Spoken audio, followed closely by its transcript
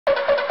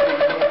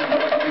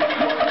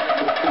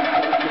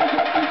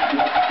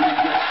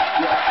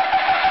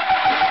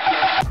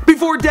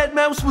Before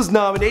DEADMAU5 was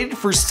nominated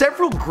for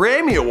several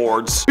Grammy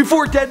Awards.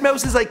 Before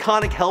DEADMAU5's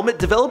iconic helmet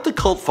developed a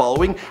cult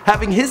following,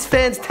 having his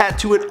fans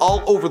tattoo it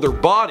all over their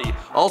body.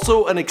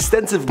 Also an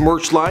extensive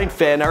merch line,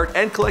 fan art,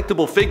 and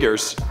collectible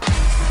figures.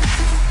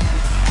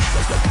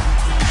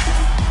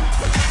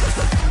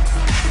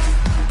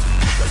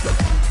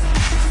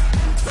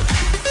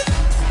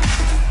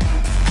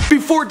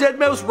 Before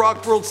DEADMAU5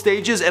 rocked world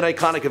stages and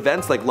iconic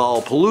events like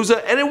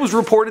Lollapalooza, and it was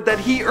reported that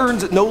he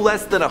earns no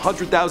less than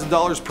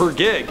 $100,000 per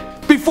gig.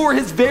 Before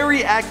his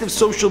very active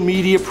social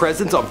media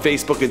presence on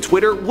Facebook and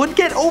Twitter would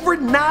get over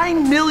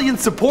 9 million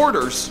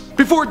supporters.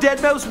 Before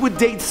DEADMAU5 would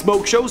date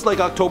smoke shows like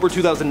October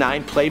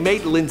 2009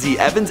 playmate Elle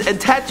Evans and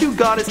tattoo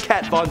goddess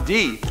Kat Von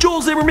D.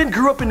 Joel Zimmerman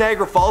grew up in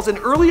Niagara Falls and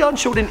early on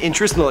showed an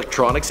interest in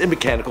electronics and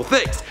mechanical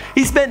things.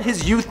 He spent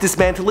his youth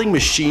dismantling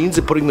machines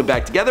and putting them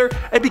back together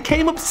and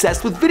became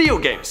obsessed with video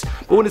games.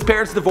 But when his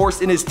parents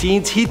divorced in his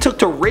teens, he took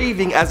to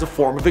raving as a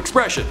form of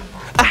expression.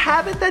 A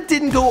habit that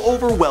didn't go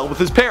over well with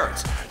his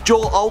parents.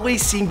 Joel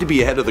always seemed to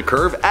be ahead of the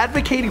curve,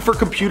 advocating for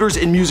computers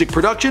in music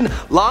production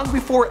long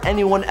before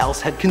anyone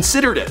else had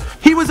considered it.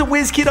 He was a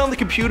whiz kid on the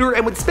computer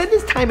and would spend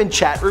his time in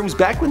chat rooms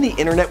back when the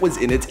internet was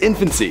in its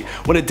infancy.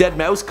 When a dead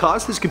mouse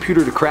caused his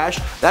computer to crash,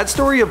 that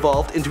story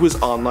evolved into his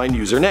online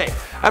username.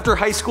 After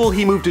high school,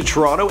 he moved to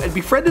Toronto and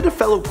befriended a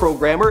fellow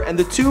programmer, and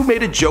the two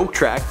made a joke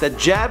track that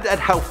jabbed at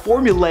how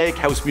formulaic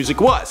house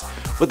music was.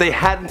 What they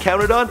hadn't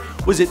counted on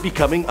was it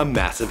becoming a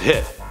massive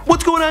hit.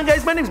 What's going on,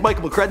 guys? My name is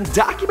Michael McCrudden,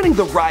 documenting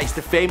the rise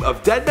to fame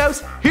of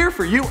DEADMAU5 here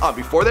for you on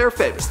Before They Were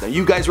Famous. Now,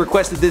 you guys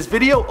requested this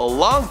video a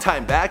long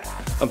time back.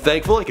 I'm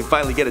thankful I can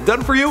finally get it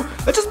done for you.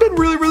 I've just been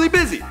really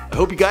busy. I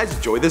hope you guys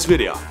enjoy this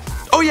video.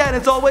 Oh yeah, and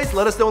as always,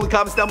 let us know in the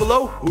comments down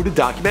below who to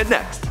document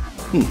next.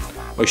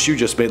 My shoe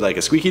just made like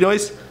a squeaky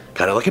noise,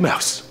 kinda like a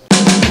mouse.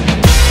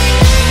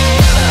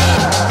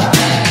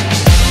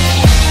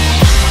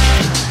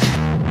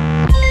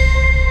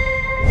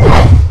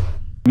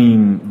 I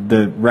mean,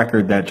 the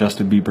record that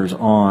Justin Bieber's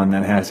on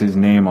that has his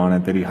name on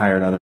it that he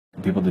hired other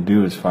people to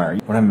do is fire.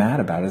 What I'm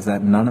mad about is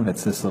that none of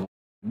it's this little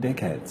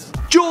dickheads.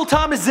 Joel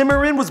Thomas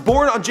Zimmerman was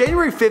born on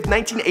January 5th,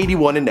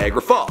 1981 in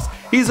Niagara Falls.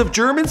 He is of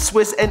German,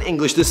 Swiss, and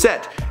English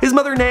descent. His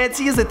mother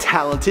Nancy is a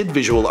talented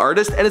visual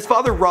artist, and his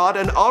father Rod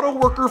an auto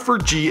worker for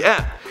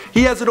GM.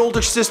 He has an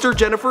older sister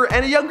Jennifer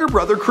and a younger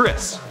brother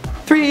Chris.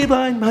 3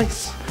 blind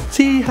mice,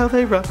 see how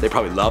they run. They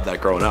probably loved that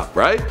growing up,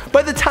 right?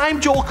 By the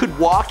time Joel could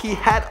walk, he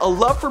had a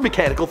love for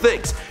mechanical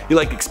things. He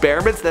liked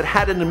experiments that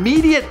had an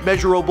immediate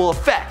measurable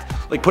effect,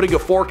 like putting a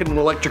fork in an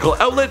electrical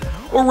outlet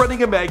or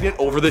running a magnet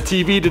over the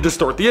TV to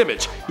distort the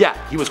image. Yeah,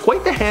 he was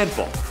quite the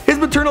handful. His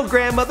maternal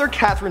grandmother,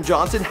 Katherine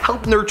Johnson,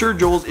 helped nurture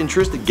Joel's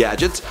interest in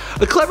gadgets,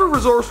 a clever,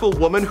 resourceful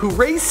woman who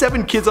raised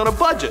 7 kids on a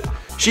budget.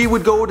 She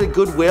would go to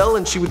Goodwill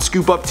and she would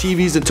scoop up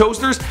TVs and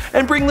toasters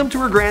and bring them to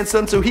her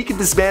grandson so he could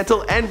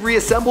dismantle and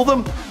reassemble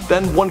them.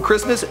 Then one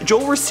Christmas,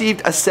 Joel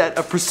received a set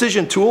of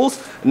precision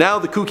tools. Now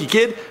the kooky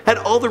kid had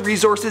all the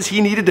resources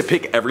he needed to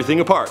pick everything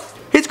apart.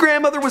 His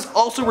grandmother was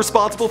also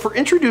responsible for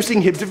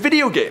introducing him to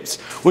video games.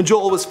 When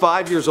Joel was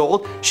 5 years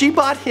old, she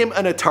bought him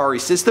an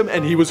Atari system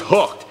and he was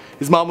hooked.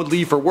 His mom would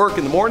leave for work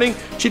in the morning,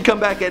 she'd come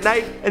back at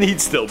night, and he'd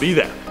still be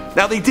there.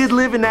 Now they did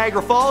live in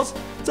Niagara Falls,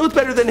 so it's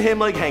better than him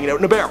like hanging out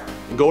in a barrel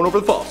and going over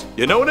the falls.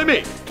 You know what I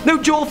mean? Now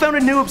Joel found a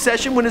new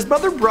obsession when his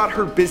mother brought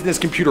her business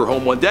computer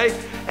home one day,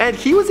 and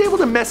he was able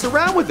to mess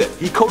around with it.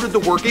 He coded the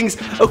workings,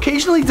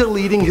 occasionally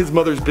deleting his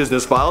mother's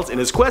business files in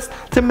his quest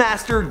to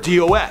master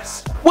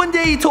DOS. One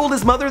day he told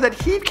his mother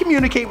that he'd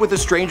communicate with a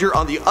stranger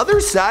on the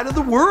other side of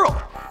the world.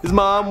 His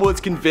mom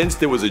was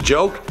convinced it was a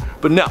joke,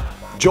 but no.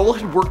 Joel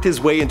had worked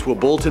his way into a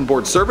bulletin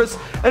board service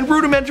and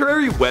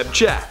rudimentary web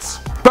chats.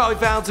 Probably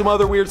found some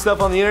other weird stuff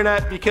on the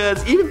internet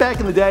because even back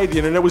in the day, the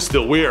internet was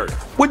still weird.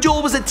 When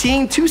Joel was a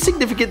teen, 2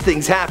 significant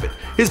things happened.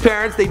 His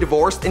parents, they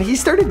divorced and he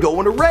started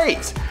going to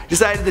raves.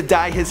 Decided to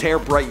dye his hair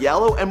bright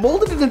yellow and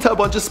molded it into a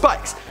bunch of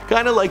spikes,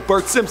 kinda like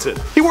Bart Simpson.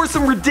 He wore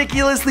some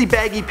ridiculously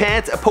baggy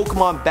pants, a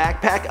Pokemon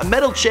backpack, a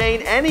metal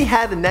chain, and he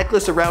had a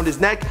necklace around his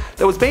neck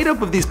that was made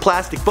up of these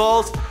plastic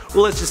balls.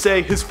 Well, let's just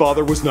say his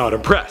father was not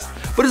impressed.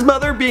 But his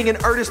mother, being an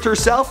artist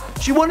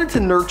herself, she wanted to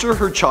nurture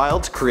her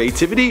child's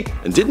creativity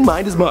and didn't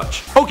mind as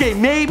much. Okay,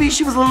 maybe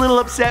she was a little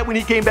upset when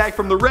he came back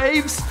from the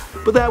raves,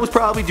 but that was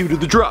probably due to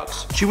the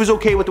drugs. She was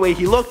okay with the way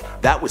he looked.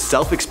 That was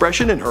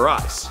self-expression in her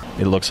eyes.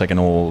 It looks like an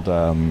old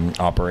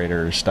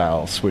operator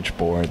style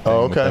switchboard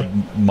thing with a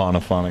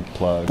monophonic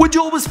plug. When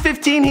Joel was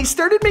 15, he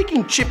started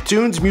making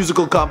chiptunes,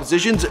 musical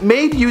compositions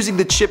made using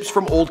the chips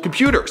from old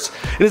computers.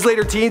 In his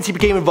later teens, he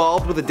became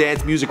involved with a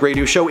dance music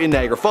radio show in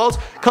Niagara Falls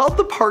called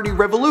The Party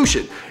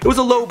Revolution. It was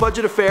a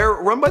low-budget affair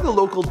run by the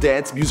local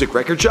dance music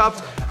record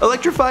shops,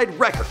 Electrified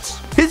Records.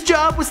 His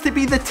job was to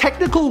be the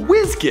technical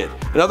whiz kid.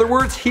 In other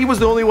words, he was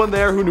the only one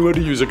there who knew how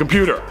to use a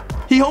computer.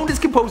 He honed his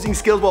composing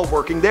skills while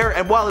working there,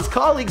 and while his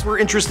colleagues were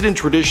interested in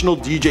traditional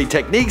DJ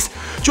techniques,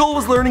 Joel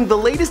was learning the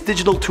latest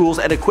digital tools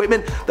and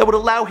equipment that would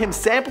allow him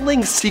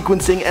sampling,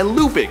 sequencing, and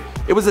looping.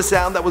 It was a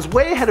sound that was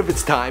way ahead of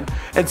its time,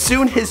 and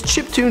soon his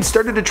chiptune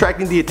started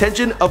attracting the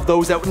attention of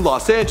those out in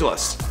Los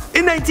Angeles.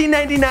 In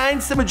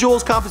 1999, some of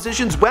Joel's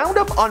compositions wound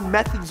up on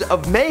Methods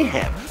of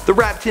Mayhem, the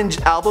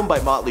rap-tinged album by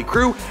Motley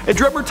Crue, and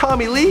drummer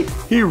Tommy Lee,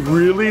 he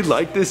really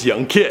liked this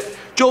young kid.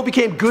 Joel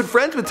became good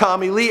friends with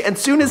Tommy Lee, and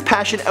soon his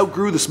passion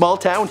outgrew the small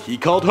town he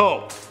called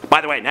home.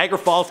 By the way, Niagara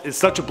Falls is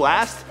such a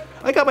blast.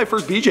 I got my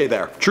first BJ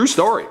there. True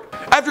story.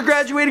 After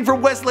graduating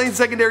from West Lane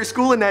Secondary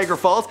School in Niagara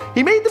Falls,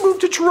 he made the move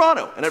to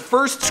Toronto, and at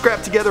first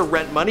scrapped together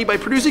rent money by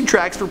producing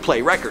tracks for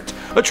Play Records,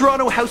 a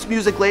Toronto house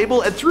music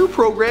label, and through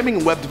programming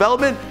and web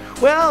development,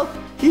 well,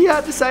 he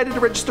decided to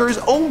register his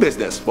own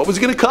business. What was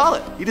he gonna call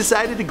it? He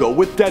decided to go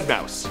with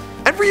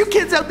DEADMAU5. And for you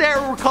kids out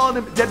there who were calling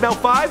him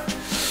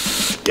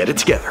DEADMAU5, get it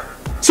together.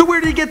 So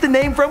where did he get the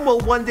name from? Well,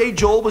 one day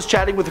Joel was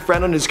chatting with a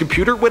friend on his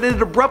computer when it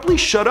abruptly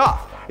shut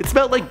off. It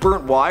smelled like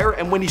burnt wire,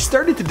 and when he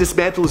started to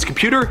dismantle his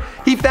computer,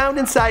 he found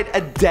inside a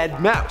dead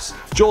mouse.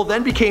 Joel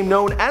then became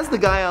known as the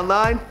guy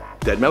online,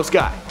 DEADMAU5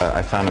 Guy.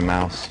 I found a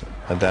mouse,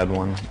 a dead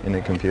one, in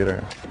a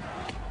computer.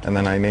 And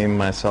then I named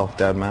myself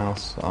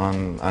DEADMAU5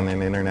 on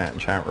an internet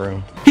chat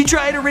room. He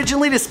tried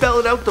originally to spell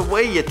it out the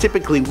way you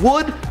typically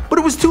would, but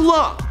it was too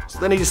long. So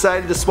then he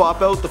decided to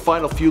swap out the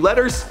final few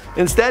letters.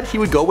 Instead, he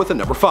would go with a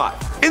number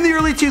 5. In the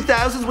early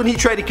 2000s, when he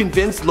tried to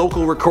convince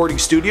local recording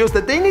studios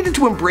that they needed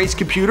to embrace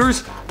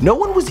computers, no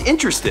one was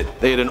interested.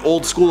 They had an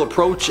old school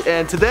approach,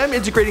 and to them,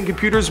 integrating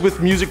computers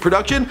with music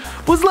production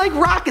was like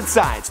rocket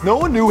science. No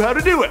one knew how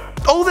to do it.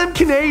 Oh, them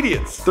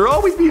Canadians. They're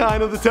always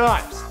behind on the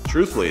times.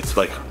 Truthfully, it's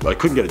like I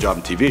couldn't get a job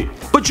in TV.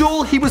 But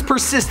Joel, he was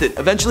persistent.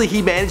 Eventually,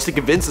 he managed to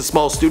convince a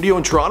small studio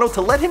in Toronto to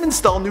let him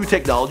install new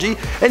technology,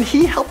 and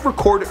he helped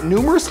record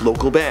numerous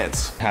local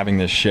bands. Having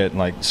this shit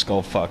like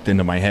skull fucked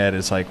into my head,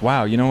 it's like,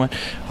 wow, you know what?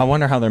 I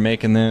wonder how they're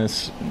making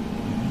this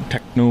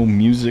techno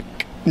music.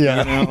 Yeah.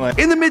 You know, like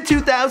in the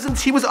mid-2000s,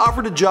 he was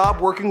offered a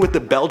job working with the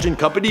Belgian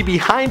company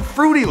behind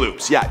Fruity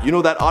Loops. Yeah, you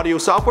know that audio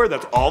software?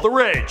 That's all the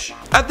rage.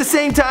 At the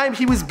same time,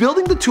 he was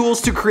building the tools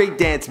to create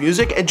dance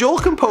music, and Joel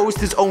composed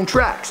his own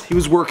tracks. He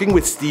was working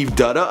with Steve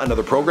Dutta,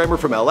 another programmer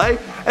from LA,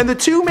 and the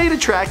two made a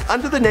track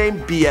under the name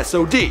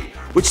BSOD,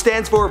 which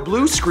stands for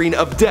Blue Screen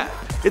of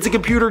Death. It's a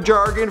computer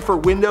jargon for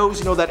Windows,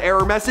 you know that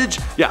error message?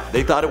 Yeah,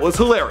 they thought it was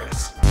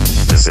hilarious.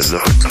 This is the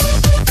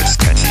hook. It's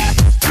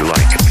catchy. You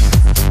like it.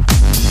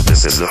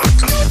 This is the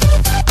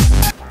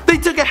hook. They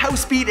took a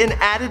house beat and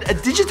added a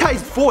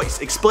digitized voice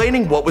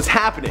explaining what was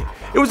happening.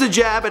 It was a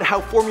jab at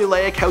how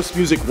formulaic house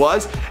music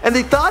was, and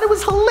they thought it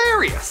was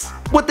hilarious.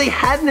 What they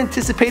hadn't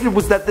anticipated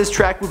was that this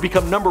track would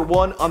become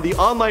 #1 on the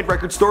online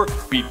record store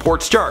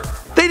Beatport's chart.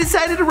 They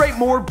decided to write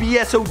more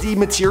BSOD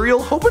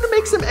material, hoping to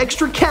make some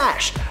extra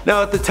cash.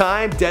 Now at the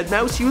time,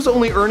 DEADMAU5, he was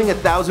only earning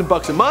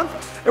 $1,000 a month,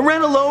 and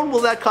rent alone,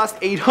 well, that cost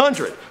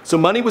 $800, so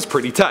money was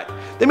pretty tight.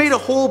 They made a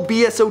whole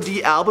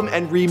BSOD album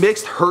and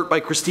remixed Hurt by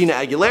Christina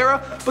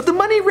Aguilera, but the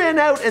money ran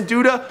out, and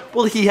Dutta,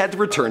 well, he had to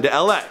return to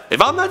LA.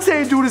 If I'm not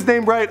saying Dutta's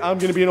name right, I'm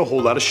gonna be in a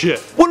whole lot of shit.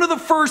 One of the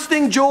first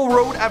things Joel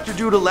wrote after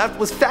Dutta left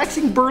was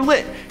Faxing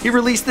Berlin. He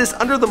released this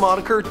under the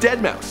moniker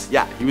DEADMAU5.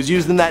 Yeah, he was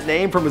using that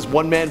name from his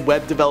one-man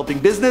web developing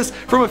business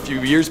from a few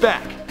years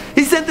back.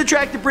 He sent the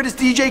track to British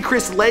DJ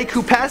Chris Lake,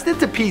 who passed it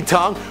to Pete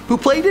Tong, who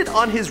played it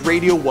on his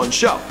Radio 1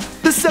 show.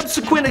 The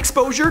subsequent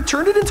exposure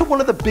turned it into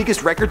one of the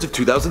biggest records of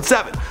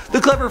 2007.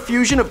 The clever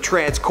fusion of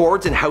trance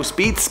chords and house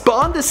beats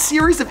spawned a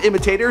series of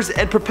imitators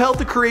and propelled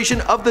the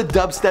creation of the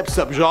dubstep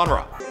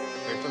subgenre.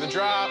 Wait for the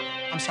drop.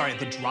 I'm sorry,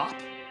 the drop?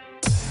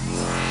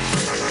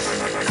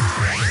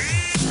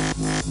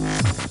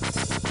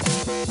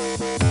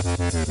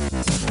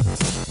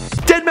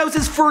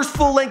 DEADMAU5's first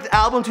full-length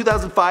album,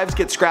 2005's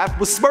Get Scrapped,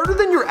 was smarter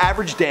than your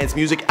average dance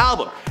music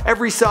album.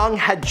 Every song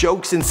had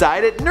jokes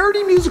inside it,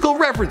 nerdy musical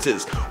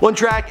references. One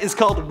track is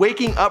called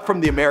Waking Up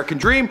from the American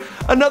Dream,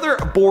 another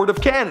Board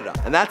of Canada,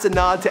 and that's a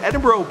nod to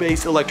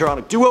Edinburgh-based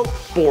electronic duo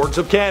Boards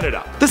of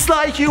Canada. The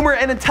sly humor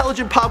and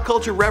intelligent pop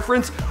culture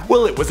reference,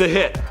 well, it was a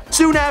hit.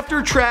 Soon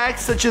after,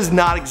 tracks such as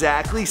Not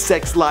Exactly,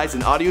 Sex, Lies,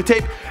 and Audio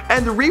Tape,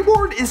 and The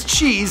Reward is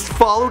Cheese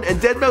followed,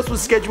 and DEADMAU5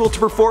 was scheduled to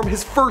perform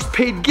his first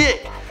paid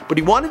gig. But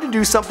he wanted to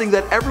do something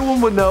that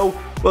everyone would know,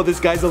 well, this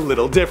guy's a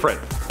little different.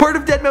 Part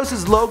of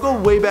DEADMAU5's logo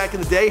way back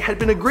in the day had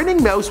been a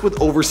grinning mouse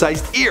with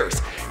oversized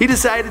ears. He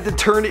decided to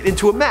turn it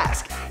into a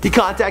mask. He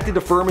contacted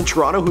a firm in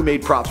Toronto who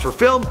made props for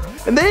film,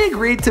 and they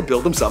agreed to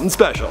build him something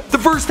special. The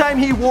first time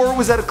he wore it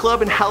was at a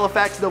club in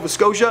Halifax, Nova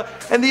Scotia,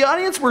 and the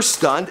audience were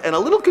stunned and a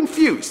little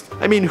confused.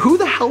 I mean, who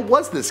the hell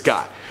was this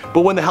guy?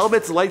 But when the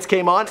helmet's lights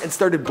came on and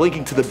started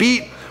blinking to the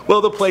beat,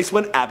 well, the place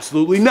went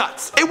absolutely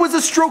nuts. It was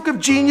a stroke of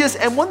genius,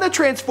 and one that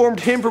transformed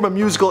him from a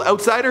musical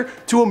outsider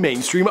to a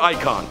mainstream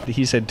icon.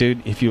 He said,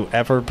 dude, if you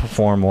ever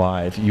perform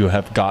live, you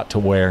have got to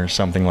wear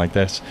something like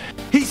this.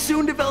 He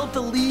soon developed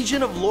a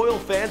legion of loyal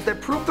fans that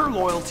proved their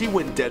loyalty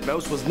when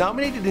DEADMAU5 was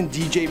nominated in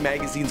DJ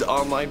Magazine's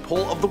online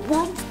poll of the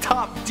world's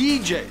top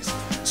DJs.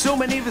 So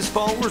many of his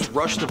followers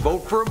rushed to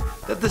vote for him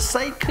that the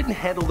site couldn't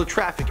handle the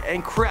traffic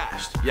and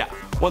crashed. Yeah,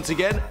 once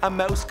again, a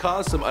mouse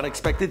caused some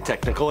unexpected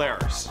technical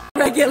errors.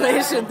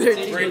 Regulation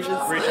 30 pages.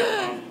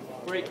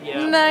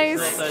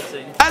 Nice.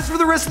 As for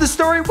the rest of the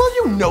story, well,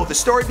 you know the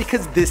story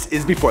because this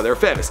is Before They're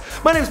Famous.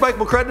 My name is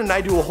Michael McCrudden and I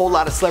do a whole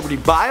lot of celebrity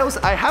bios.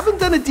 I haven't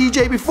done a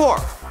DJ before.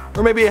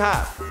 Or maybe I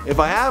have. If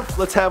I have,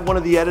 let's have one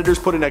of the editors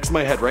put it next to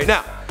my head right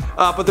now.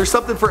 But there's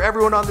something for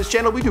everyone on this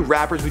channel. We do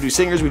rappers, we do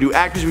singers, we do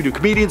actors, we do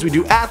comedians, we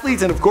do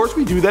athletes, and of course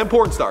we do them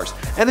porn stars.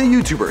 And the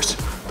YouTubers.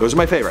 Those are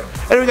my favorite.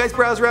 Anyway guys,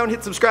 browse around,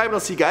 hit subscribe, and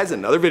I'll see you guys in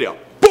another video.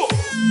 Boom!